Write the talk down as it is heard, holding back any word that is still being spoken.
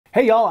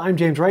Hey y'all, I'm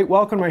James Wright.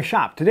 Welcome to my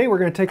shop. Today we're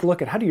going to take a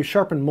look at how do you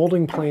sharpen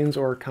molding planes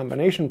or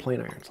combination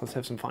plane irons. Let's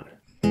have some fun.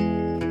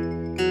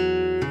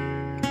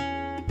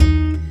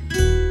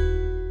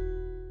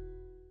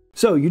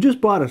 So you just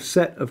bought a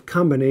set of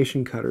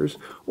combination cutters,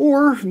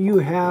 or you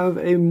have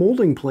a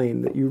molding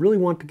plane that you really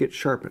want to get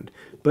sharpened.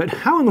 But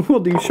how in the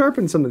world do you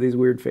sharpen some of these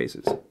weird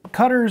faces?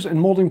 Cutters and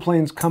molding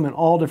planes come in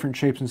all different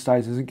shapes and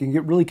sizes. It can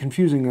get really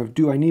confusing of,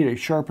 do I need a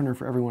sharpener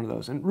for every one of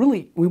those? And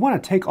really, we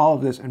want to take all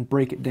of this and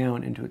break it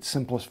down into its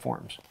simplest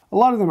forms. A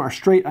lot of them are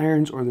straight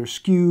irons or they're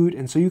skewed,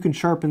 and so you can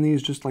sharpen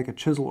these just like a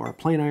chisel or a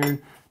plane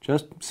iron.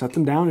 Just set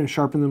them down and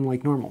sharpen them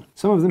like normal.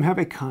 Some of them have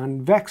a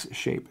convex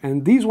shape,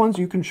 and these ones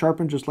you can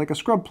sharpen just like a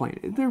scrub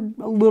plane. They're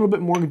a little bit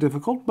more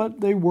difficult, but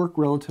they work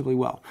relatively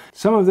well.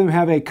 Some of them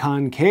have a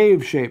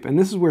concave shape, and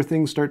this is where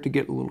things start to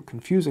get a little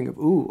confusing of,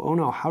 ooh, oh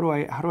no, how do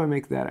I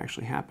make that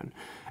actually happen?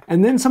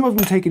 And then some of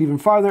them take it even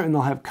farther, and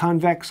they'll have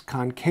convex,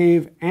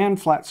 concave, and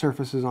flat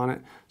surfaces on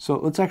it. So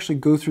let's actually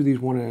go through these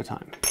one at a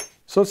time.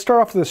 So let's start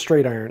off with a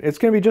straight iron. It's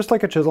going to be just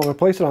like a chisel. I'm going to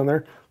place it on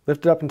there,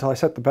 lift it up until I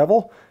set the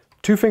bevel.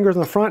 2 fingers in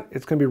the front,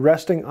 it's going to be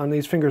resting on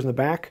these fingers in the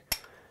back,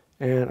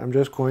 and I'm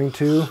just going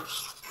to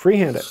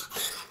freehand it.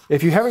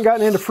 If you haven't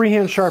gotten into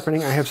freehand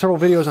sharpening, I have several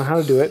videos on how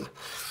to do it,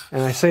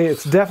 and I say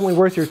it's definitely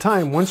worth your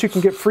time. Once you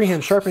can get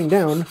freehand sharpening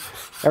down,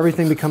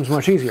 everything becomes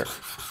much easier.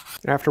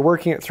 After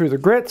working it through the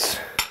grits,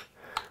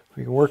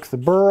 we can work the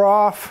burr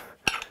off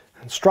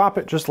and strop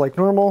it just like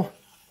normal,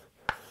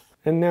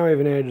 and now we have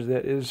an edge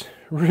that is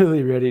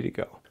really ready to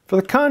go. For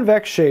the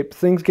convex shape,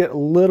 things get a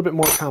little bit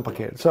more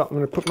complicated. So I'm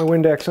going to put my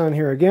Windex on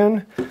here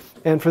again.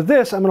 And for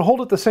this, I'm going to hold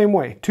it the same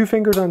way. 2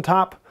 fingers on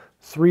top,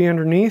 3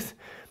 underneath.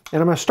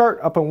 And I'm going to start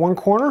up on one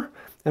corner, and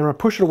I'm going to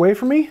push it away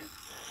from me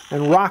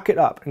and rock it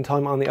up until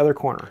I'm on the other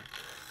corner.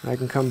 And I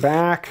can come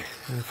back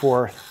and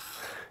forth.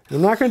 And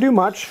I'm not going to do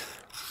much.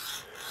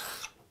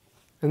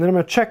 And then I'm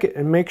going to check it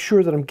and make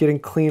sure that I'm getting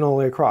clean all the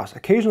way across.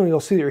 Occasionally you'll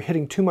see that you're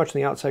hitting too much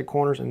in the outside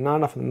corners and not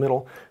enough in the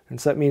middle, and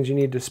so that means you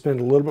need to spend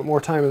a little bit more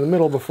time in the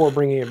middle before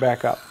bringing it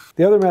back up.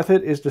 The other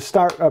method is to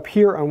start up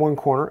here on one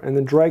corner and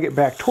then drag it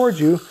back towards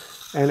you,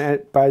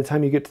 and by the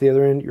time you get to the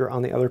other end, you're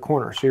on the other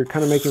corner. So you're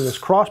kind of making this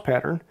cross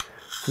pattern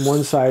from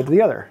one side to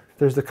the other.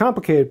 There's the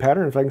complicated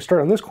pattern. If I can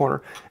start on this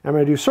corner, I'm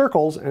going to do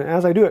circles, and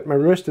as I do it, my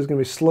wrist is going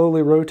to be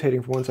slowly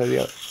rotating from one side to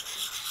the other.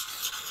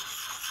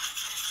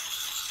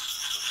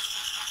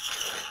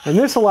 And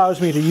this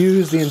allows me to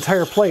use the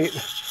entire plate,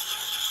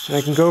 and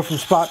I can go from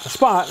spot to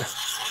spot,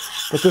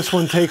 but this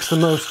one takes the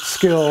most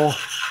skill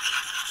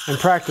and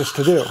practice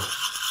to do.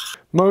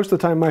 Most of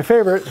the time, my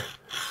favorite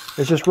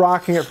is just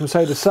rocking it from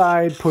side to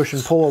side, push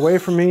and pull away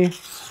from me,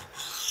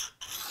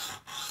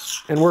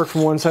 and work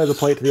from one side of the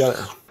plate to the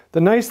other.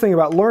 The nice thing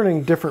about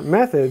learning different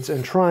methods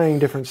and trying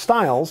different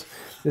styles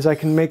is I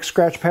can make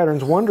scratch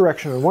patterns one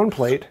direction on one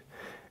plate,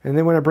 and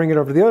then when I bring it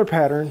over to the other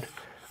pattern,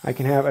 I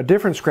can have a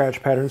different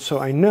scratch pattern, so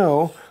I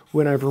know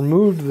when I've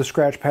removed the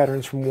scratch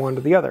patterns from one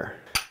to the other.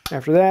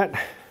 After that,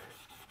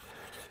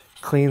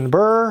 clean the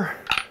burr,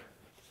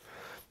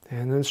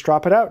 and then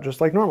strop it out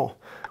just like normal.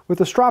 With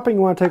the stropping,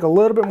 you want to take a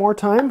little bit more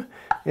time,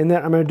 in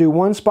that I'm going to do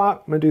one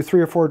spot, I'm going to do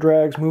 3 or 4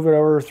 drags, move it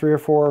over 3 or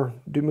 4,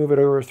 move it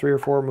over 3 or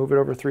 4, move it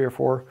over 3 or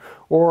 4.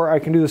 Or I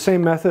can do the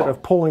same method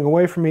of pulling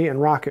away from me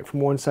and rock it from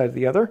one side to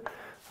the other,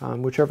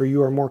 whichever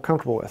you are more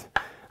comfortable with.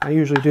 I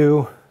usually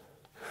do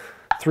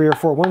 3 or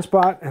 4 one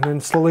spot, and then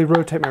slowly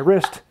rotate my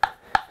wrist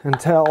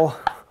until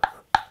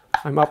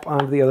I'm up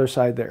onto the other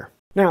side there.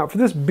 Now for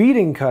this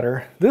beading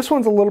cutter, this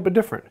one's a little bit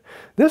different.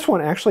 This one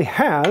actually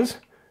has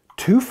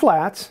 2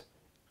 flats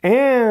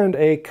and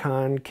a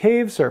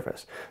concave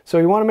surface. So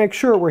you want to make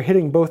sure we're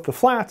hitting both the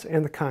flats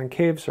and the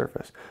concave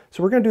surface.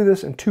 So we're going to do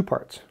this in 2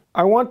 parts.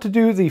 I want to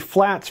do the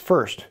flats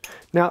first.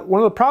 Now, one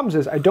of the problems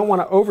is I don't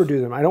want to overdo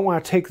them. I don't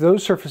want to take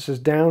those surfaces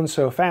down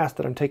so fast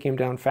that I'm taking them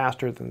down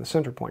faster than the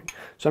center point.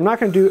 So I'm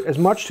not going to do as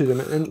much to them.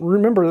 And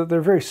remember that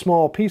they're very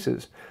small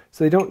pieces,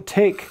 so they don't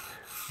take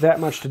that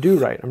much to do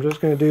right. I'm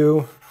just going to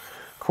do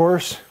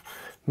coarse,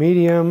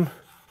 medium,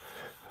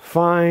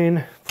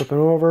 fine, flipping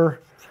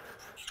over,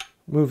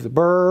 move the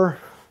burr,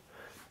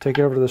 take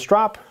it over to the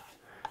strop,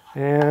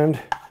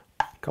 and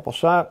a couple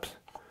stops,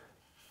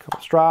 a couple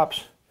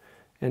strops.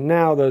 And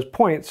now those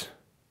points,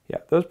 yeah,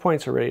 those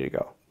points are ready to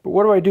go. But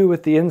what do I do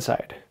with the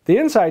inside? The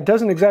inside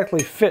doesn't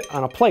exactly fit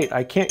on a plate.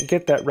 I can't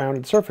get that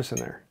rounded surface in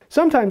there.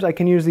 Sometimes I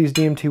can use these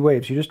DMT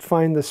waves. You just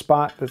find the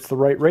spot that's the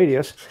right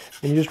radius,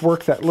 and you just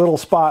work that little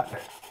spot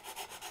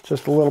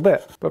just a little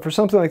bit. But for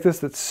something like this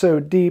that's so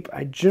deep,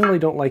 I generally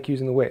don't like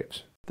using the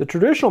waves. The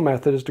traditional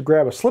method is to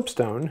grab a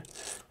slipstone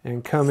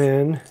and come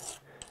in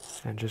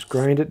and just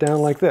grind it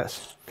down like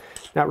this.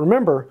 Now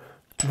remember,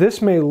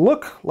 this may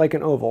look like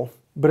an oval,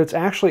 but it's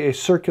actually a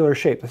circular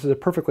shape. This is a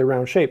perfectly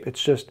round shape.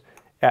 It's just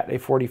at a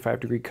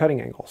 45-degree cutting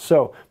angle.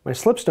 So my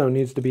slipstone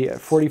needs to be at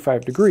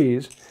 45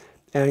 degrees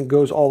and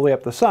goes all the way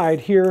up the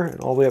side here and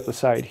all the way up the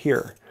side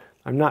here.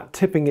 I'm not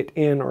tipping it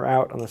in or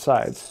out on the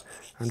sides.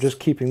 I'm just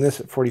keeping this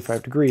at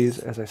 45 degrees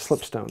as I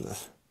slipstone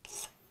this.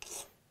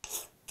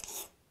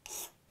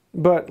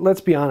 But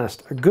let's be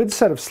honest, a good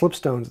set of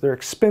slipstones, they're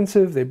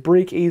expensive, they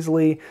break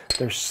easily,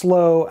 they're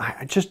slow.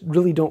 I just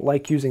really don't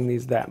like using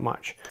these that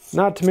much.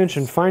 Not to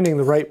mention finding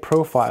the right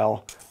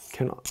profile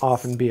can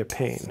often be a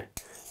pain.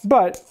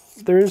 But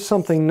there is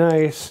something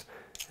nice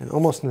and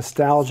almost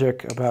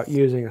nostalgic about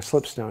using a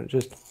slipstone.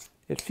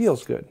 It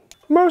feels good.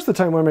 Most of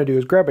the time what I'm going to do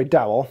is grab a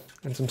dowel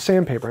and some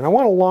sandpaper, and I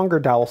want a longer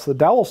dowel so the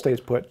dowel stays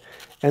put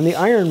and the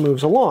iron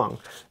moves along,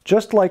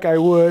 just like I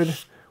would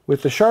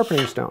with the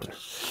sharpening stone.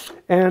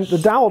 And the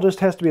dowel just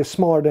has to be a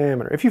smaller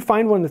diameter. If you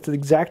find one that's the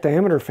exact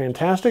diameter,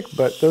 fantastic,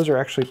 but those are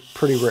actually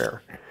pretty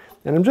rare.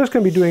 And I'm just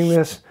going to be doing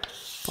this.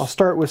 I'll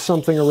start with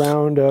something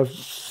around a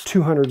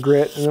 200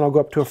 grit, and then I'll go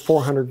up to a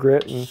 400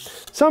 grit, and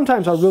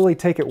sometimes I'll really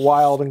take it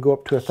wild and go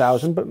up to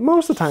 1,000, but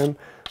most of the time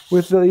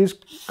with these,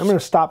 I'm going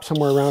to stop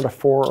somewhere around a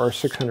 400 or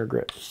 600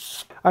 grit.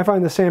 I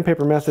find the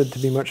sandpaper method to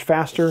be much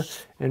faster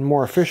and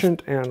more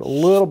efficient and a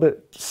little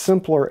bit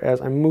simpler as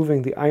I'm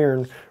moving the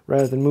iron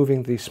rather than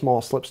moving the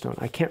small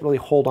slipstone. I can't really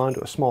hold on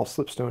to a small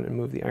slipstone and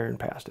move the iron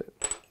past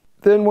it.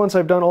 Then once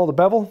I've done all the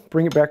bevel,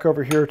 bring it back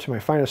over here to my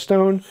finest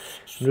stone.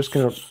 I'm just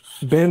going to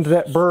bend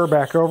that burr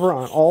back over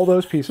on all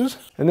those pieces.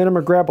 And then I'm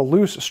going to grab a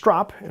loose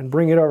strop and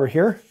bring it over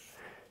here.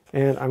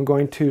 And I'm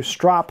going to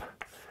strop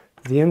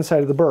the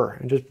inside of the burr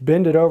and just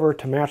bend it over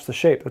to match the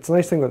shape. That's the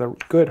nice thing with a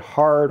good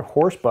hard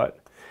horse butt,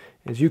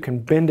 is you can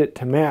bend it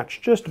to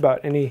match just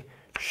about any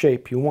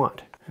shape you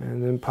want.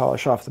 And then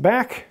polish off the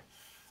back.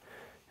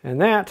 And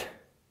that,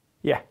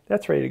 yeah,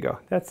 that's ready to go.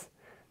 That's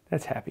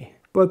happy.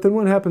 But then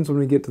what happens when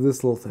we get to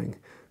this little thing?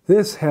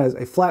 This has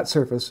a flat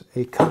surface,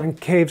 a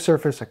concave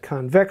surface, a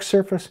convex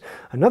surface,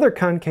 another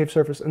concave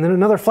surface, and then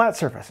another flat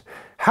surface.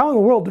 How in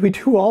the world do we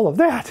do all of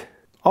that?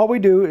 All we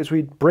do is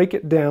we break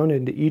it down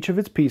into each of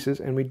its pieces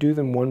and we do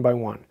them one by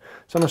one.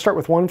 So I'm going to start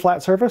with one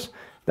flat surface.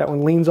 That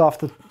one leans off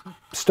the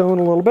stone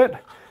a little bit.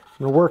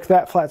 I'm going to work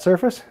that flat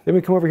surface. Then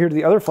we come over here to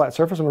the other flat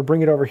surface. I'm going to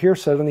bring it over here,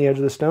 set it on the edge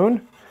of the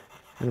stone.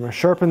 And I'm going to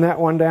sharpen that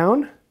one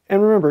down.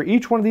 And remember,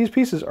 each one of these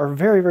pieces are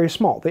very, very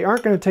small. They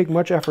aren't going to take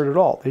much effort at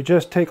all. They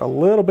just take a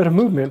little bit of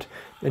movement,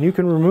 and you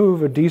can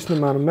remove a decent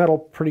amount of metal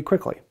pretty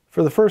quickly.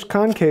 For the first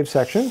concave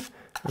section,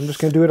 I'm just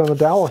going to do it on the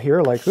dowel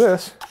here like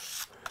this,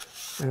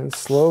 and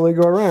slowly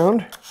go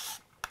around.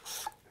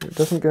 It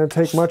doesn't going to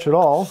take much at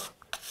all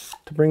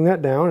to bring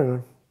that down, and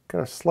I've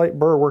got a slight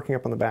burr working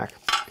up on the back.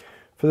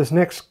 For this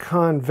next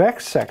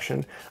convex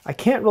section, I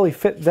can't really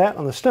fit that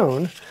on the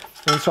stone,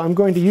 and so I'm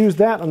going to use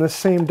that on this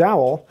same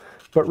dowel.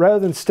 But rather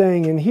than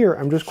staying in here,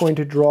 I'm just going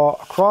to draw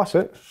across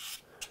it,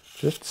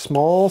 just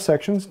small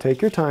sections.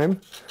 Take your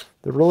time.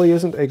 There really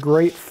isn't a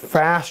great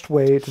fast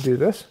way to do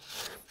this.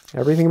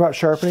 Everything about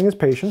sharpening is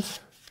patience.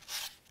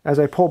 As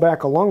I pull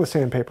back along the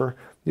sandpaper,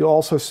 you'll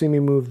also see me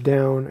move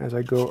down as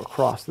I go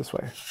across this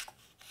way.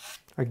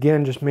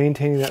 Again, just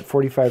maintaining that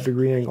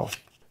 45-degree angle.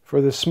 For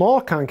this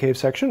small concave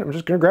section, I'm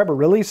just going to grab a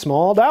really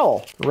small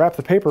dowel, wrap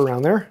the paper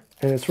around there,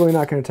 and it's really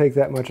not going to take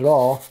that much at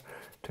all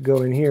to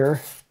go in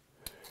here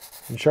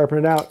and sharpen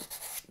it out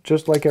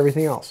just like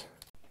everything else.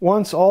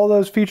 Once all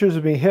those features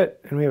have been hit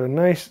and we have a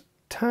nice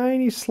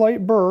tiny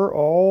slight burr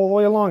all the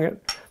way along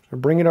it,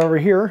 we'll bring it over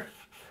here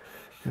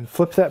and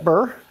flip that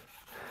burr,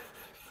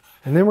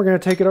 and then we're going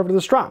to take it over to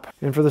the strop.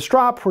 And for the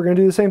strop, we're going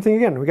to do the same thing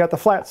again. We got the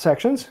flat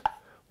sections,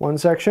 one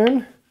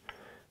section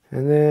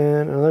and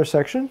then another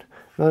section.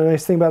 Another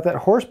nice thing about that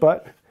horse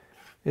butt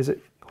is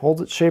it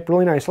holds its shape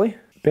really nicely.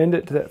 Bend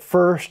it to that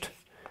first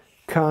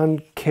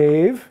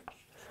concave,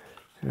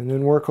 and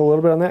then work a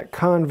little bit on that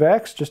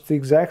convex, just the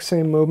exact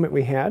same movement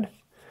we had.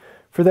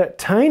 For that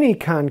tiny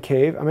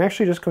concave, I'm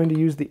actually just going to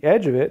use the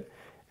edge of it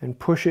and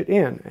push it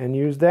in and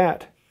use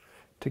that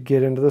to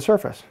get into the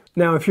surface.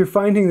 Now, if you're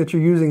finding that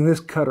you're using this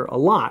cutter a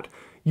lot,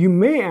 you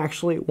may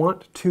actually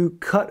want to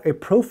cut a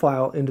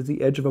profile into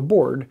the edge of a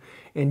board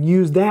and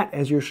use that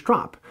as your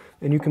strop.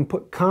 And you can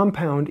put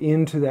compound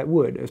into that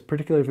wood,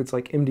 particularly if it's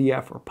like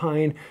MDF or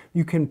pine.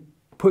 You can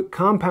put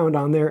compound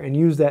on there and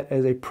use that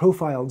as a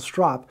profiled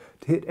strop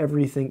to hit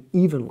everything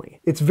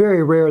evenly. It's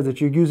very rare that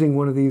you're using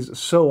one of these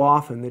so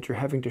often that you're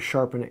having to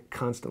sharpen it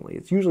constantly.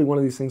 It's usually one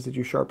of these things that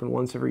you sharpen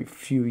once every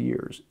few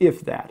years,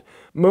 if that.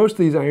 Most of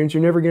these irons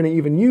you're never going to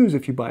even use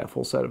if you buy a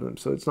full set of them,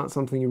 so it's not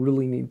something you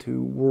really need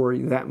to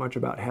worry that much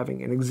about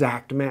having an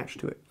exact match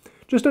to it.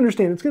 Just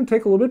understand it's going to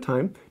take a little bit of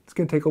time, it's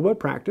going to take a little bit of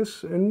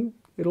practice, and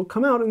it'll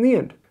come out in the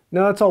end.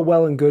 Now that's all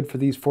well and good for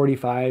these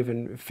 45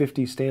 and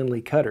 50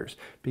 Stanley cutters.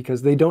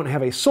 Because they don't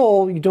have a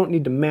sole, you don't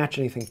need to match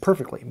anything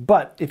perfectly.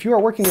 But if you are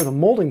working with a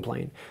molding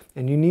plane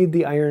and you need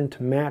the iron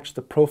to match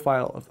the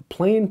profile of the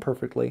plane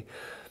perfectly,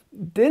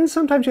 then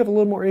sometimes you have a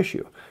little more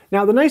issue.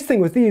 Now the nice thing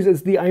with these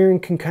is the iron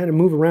can kind of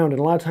move around, and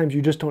a lot of times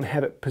you just don't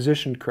have it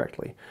positioned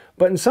correctly.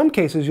 But in some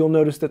cases you'll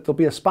notice that there'll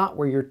be a spot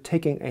where you're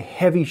taking a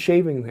heavy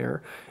shaving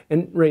there,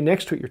 and right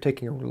next to it you're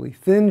taking a really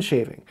thin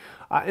shaving.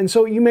 And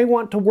so you may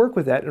want to work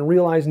with that and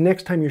realize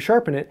next time you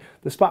sharpen it,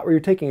 the spot where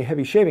you're taking a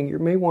heavy shaving, you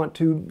may want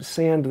to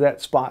sand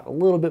that spot a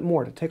little bit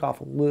more to take off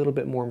a little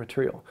bit more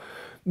material.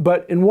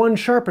 But in one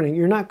sharpening,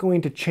 you're not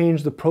going to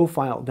change the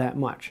profile that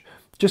much.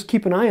 Just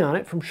keep an eye on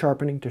it from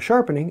sharpening to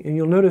sharpening, and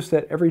you'll notice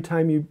that every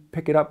time you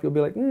pick it up, you'll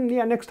be like,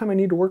 yeah, next time I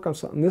need to work on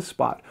something this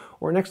spot,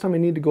 or next time I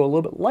need to go a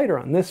little bit lighter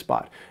on this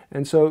spot.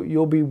 And so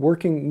you'll be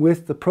working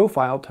with the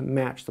profile to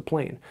match the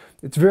plane.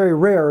 It's very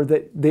rare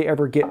that they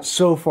ever get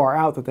so far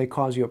out that they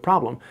cause you a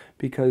problem,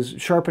 because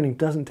sharpening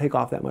doesn't take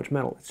off that much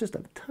metal. It's just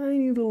a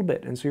tiny little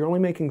bit, and so you're only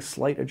making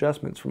slight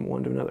adjustments from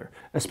one to another,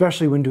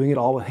 especially when doing it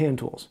all with hand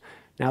tools.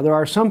 Now, there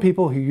are some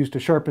people who used to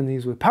sharpen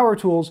these with power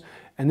tools,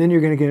 and then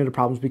you're going to get into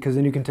problems because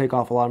then you can take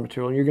off a lot of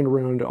material and you're going to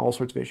run into all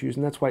sorts of issues,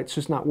 and that's why it's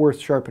just not worth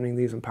sharpening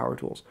these in power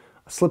tools.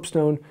 A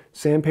slipstone,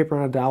 sandpaper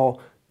on a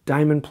dowel,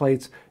 diamond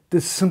plates,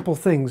 these simple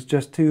things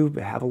just to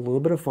have a little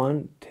bit of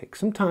fun, take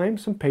some time,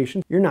 some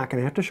patience. You're not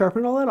going to have to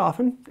sharpen it all that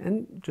often,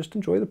 and just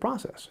enjoy the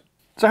process.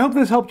 So I hope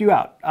this helped you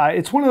out.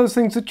 It's one of those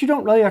things that you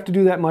don't really have to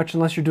do that much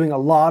unless you're doing a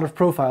lot of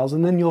profiles,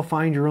 and then you'll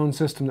find your own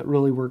system that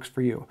really works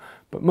for you.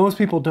 But most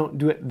people don't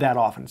do it that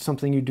often. It's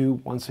something you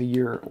do once a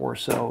year or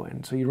so,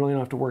 and so you really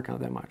don't have to work on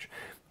it that much.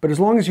 But as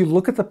long as you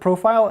look at the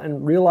profile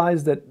and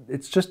realize that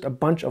it's just a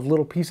bunch of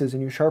little pieces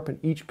and you sharpen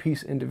each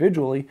piece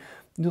individually,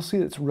 you'll see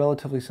that it's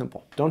relatively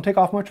simple. Don't take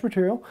off much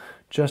material,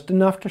 just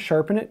enough to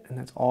sharpen it, and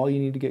that's all you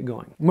need to get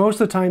going.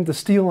 Most of the time, the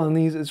steel on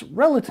these is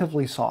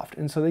relatively soft,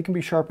 and so they can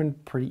be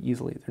sharpened pretty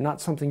easily. They're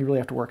not something you really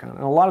have to work on. And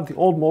a lot of the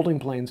old molding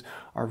planes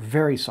are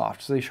very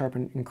soft, so they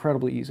sharpen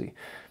incredibly easy,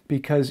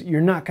 because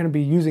you're not going to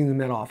be using them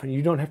that often.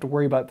 You don't have to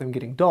worry about them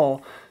getting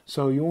dull,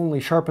 so you only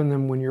sharpen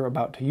them when you're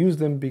about to use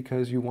them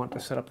because you want to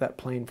set up that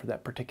plane for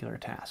that particular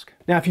task.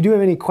 Now, if you do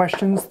have any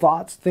questions,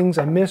 thoughts, things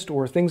I missed,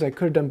 or things I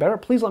could have done better,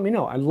 please let me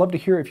know. I'd love to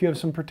hear if you have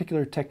some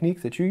particular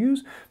technique that you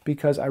use,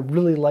 because I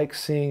really like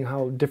seeing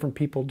how different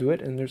people do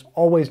it, and there's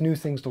always new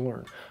things to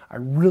learn. I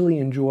really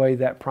enjoy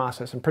that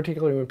process, and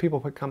particularly when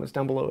people put comments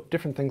down below of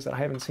different things that I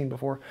haven't seen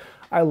before.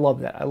 I love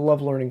that. I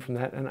love learning from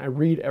that, and I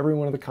read every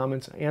one of the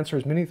comments, answer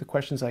as many of the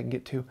questions I can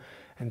get to,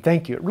 and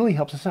thank you. It really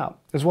helps us out,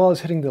 as well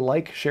as hitting the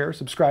like, share,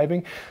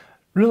 subscribing.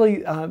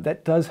 Really,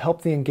 that does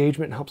help the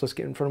engagement and helps us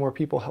get in front of more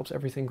people, helps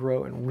everything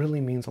grow, and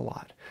really means a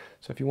lot.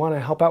 So if you want to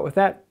help out with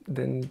that,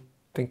 then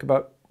think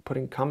about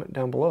putting a comment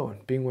down below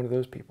and being one of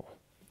those people.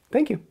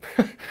 Thank you.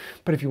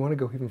 But if you want to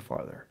go even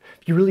farther,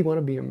 if you really want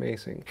to be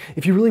amazing,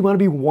 if you really want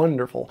to be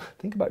wonderful,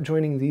 think about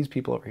joining these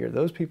people over here.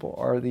 Those people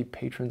are the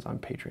patrons on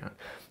Patreon.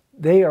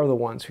 They are the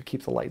ones who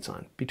keep the lights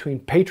on. Between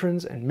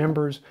patrons and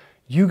members,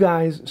 you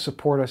guys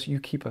support us, you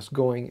keep us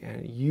going,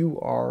 and you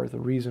are the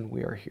reason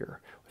we are here.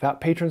 Without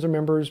patrons or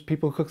members,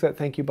 people who click that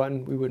thank you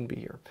button, we wouldn't be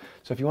here.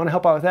 So if you want to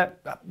help out with that,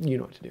 you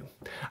know what to do.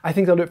 I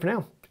think that'll do it for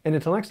now. And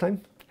until next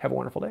time, have a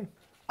wonderful day.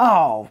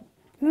 Oh,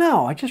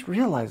 no, I just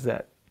realized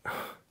that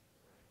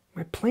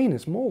my plane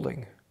is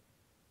molding.